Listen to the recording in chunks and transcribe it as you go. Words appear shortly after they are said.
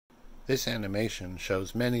This animation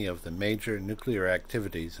shows many of the major nuclear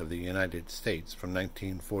activities of the United States from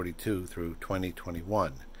 1942 through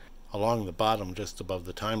 2021. Along the bottom, just above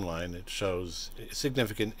the timeline, it shows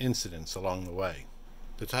significant incidents along the way.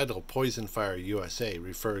 The title Poison Fire USA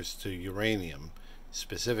refers to uranium.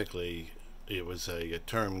 Specifically, it was a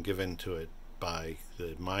term given to it by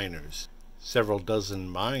the miners. Several dozen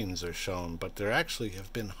mines are shown, but there actually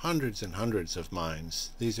have been hundreds and hundreds of mines.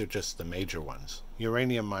 These are just the major ones.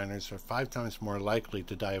 Uranium miners are 5 times more likely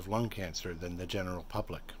to die of lung cancer than the general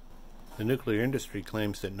public. The nuclear industry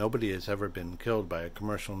claims that nobody has ever been killed by a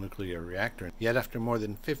commercial nuclear reactor, yet after more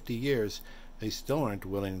than 50 years, they still aren't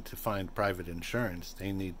willing to find private insurance.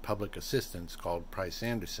 They need public assistance called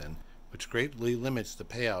Price-Anderson, which greatly limits the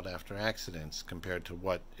payout after accidents compared to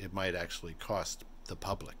what it might actually cost the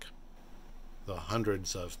public. The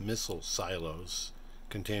hundreds of missile silos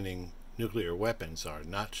containing nuclear weapons are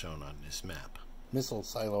not shown on this map. Missile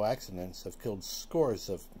silo accidents have killed scores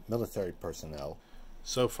of military personnel.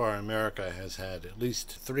 So far, America has had at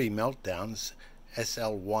least 3 meltdowns: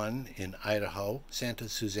 SL-1 in Idaho, Santa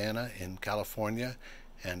Susana in California,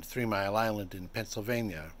 and 3 Mile Island in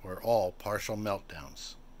Pennsylvania were all partial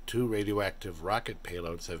meltdowns. 2 radioactive rocket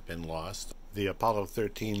payloads have been lost: the Apollo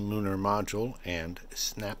 13 lunar module and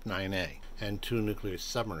SNAP-9A, and 2 nuclear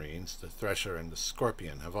submarines, the Thresher and the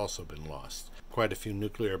Scorpion, have also been lost. Quite a few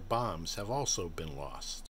nuclear bombs have also been lost.